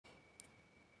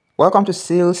Welcome to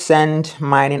Sealsend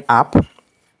mining app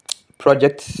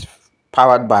project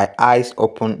powered by Eyes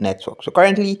Open Network. So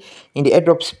currently in the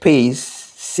airdrop space,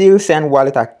 Sealsend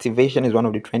wallet activation is one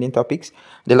of the trending topics.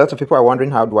 A lot of people are wondering,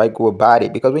 how do I go about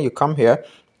it? Because when you come here,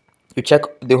 you check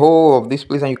the whole of this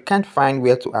place and you can't find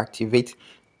where to activate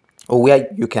or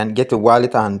where you can get a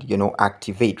wallet and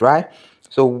activate, right?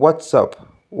 So what's up?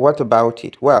 What about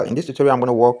it? Well, in this tutorial I'm going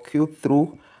to walk you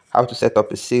through how to set up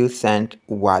a Sealsend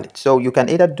wallet. So you can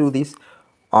either do this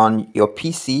on your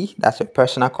PC, that's your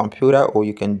personal computer, or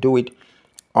you can do it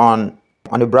on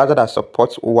a browser that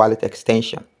supports wallet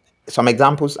extension. Some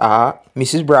examples are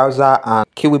Mrs. Browser and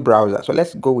Kiwi Browser. So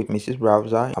let's go with Mrs.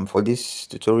 Browser for this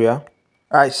tutorial.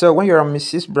 Alright, so when you're on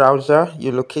Mrs. Browser,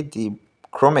 you locate the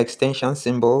Chrome extension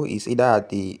symbol. Is either at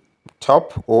the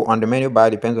top or on the menu bar,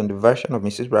 depends on the version of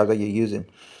Mrs. Browser you're using.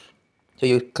 So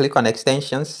you click on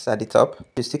extensions at the top.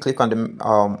 You still click on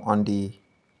the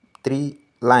three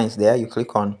lines there. You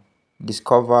click on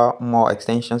discover more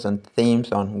extensions and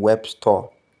themes on web store.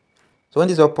 So when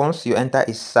this opens, you enter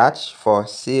a search for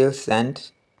Sealsend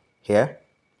here.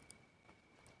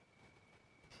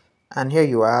 And here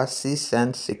you are,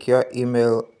 Sealsend secure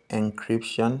email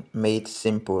encryption made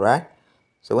simple, right?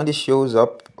 So when this shows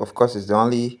up, of course, it's the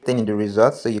only thing in the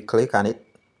results. So you click on it.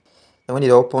 And when it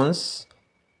opens,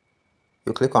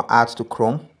 you click on add to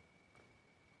Chrome.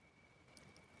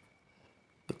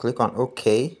 You click on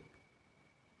OK.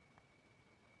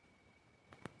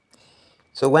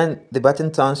 So when the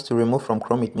button turns to remove from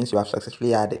Chrome, it means you have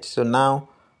successfully added. So now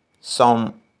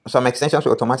some extensions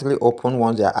will automatically open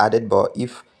once they are added, but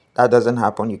if that doesn't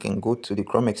happen, you can go to the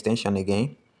Chrome extension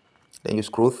again. Then you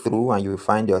scroll through and you will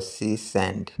find your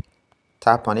Sealsend.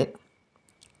 Tap on it.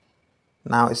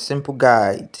 Now a simple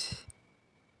guide.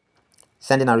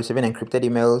 Sending and receiving encrypted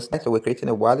emails. So we're creating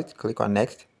a wallet. Click on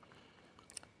next.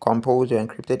 Compose your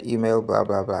encrypted email, blah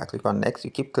blah blah. Click on next.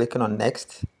 You keep clicking on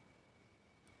next.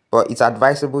 But it's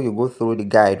advisable you go through the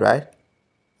guide, right?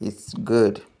 It's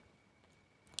good.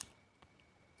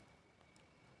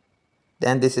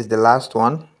 Then this is the last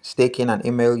one. Staking and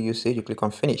email usage. You click on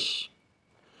finish.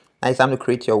 Now it's time to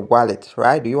create your wallet,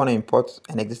 right? Do you want to import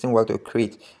an existing wallet or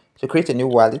create? So create a new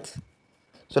wallet.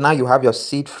 So now you have your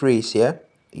seed phrase here.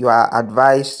 You are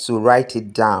advised to write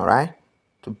it down, right?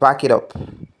 To back it up.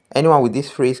 Anyone with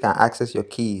this phrase can access your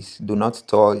keys. Do not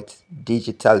store it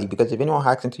digitally, because if anyone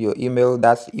hacks into your email,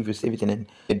 that's if you save it in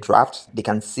a draft, they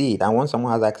can see it. And once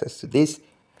someone has access to this,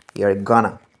 you're a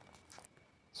gunner.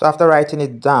 So after writing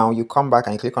it down, you come back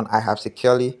and you click on I have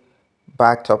securely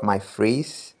backed up my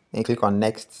phrase. Then you click on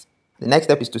next. The next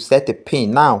step is to set a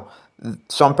pin. Now,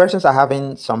 some persons are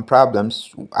having some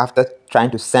problems after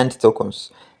trying to send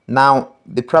tokens. Now,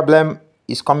 the problem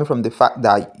is coming from the fact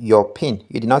that your pin,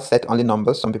 you did not set only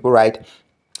numbers. Some people write,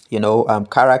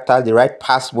 characters, they write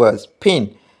passwords.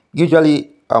 Pin, usually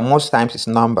most times it's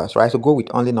numbers, right? So go with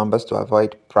only numbers to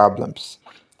avoid problems.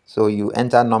 So you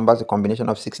enter numbers, a combination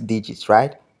of 6 digits,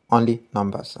 right? Only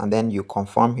numbers. And then you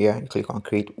confirm here and click on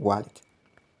create wallet.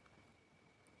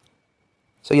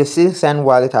 So your Sealsend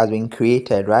wallet has been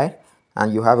created, right?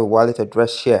 And you have a wallet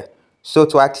address here. So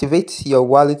to activate your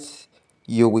wallet,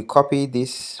 you will copy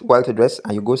this wallet address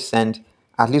and you go send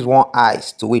at least one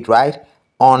eyes to it, right?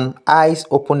 On Eyes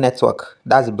Open Network,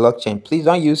 that's the blockchain. Please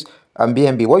don't use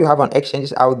BNB. What you have on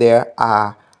exchanges out there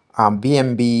are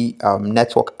BNB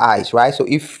network eyes, right? So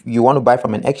if you want to buy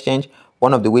from an exchange,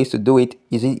 one of the ways to do it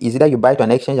is either you buy to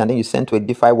an exchange and then you send to a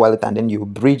DeFi wallet and then you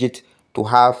bridge it to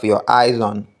have your eyes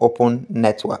on open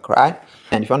network, right?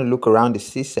 And if you want to look around the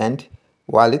Sealsend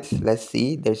wallet, let's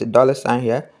see, there's a $sign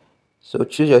here. So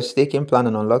choose your staking plan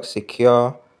and unlock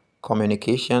secure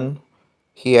communication.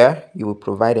 Here you will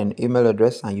provide an email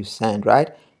address and you send, right?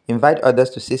 Invite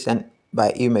others to Sealsend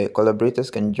by email.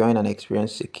 Collaborators can join and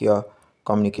experience secure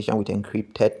communication with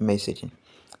encrypted messaging.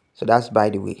 So that's by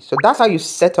the way. So that's how you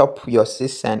set up your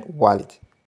Sealsend wallet.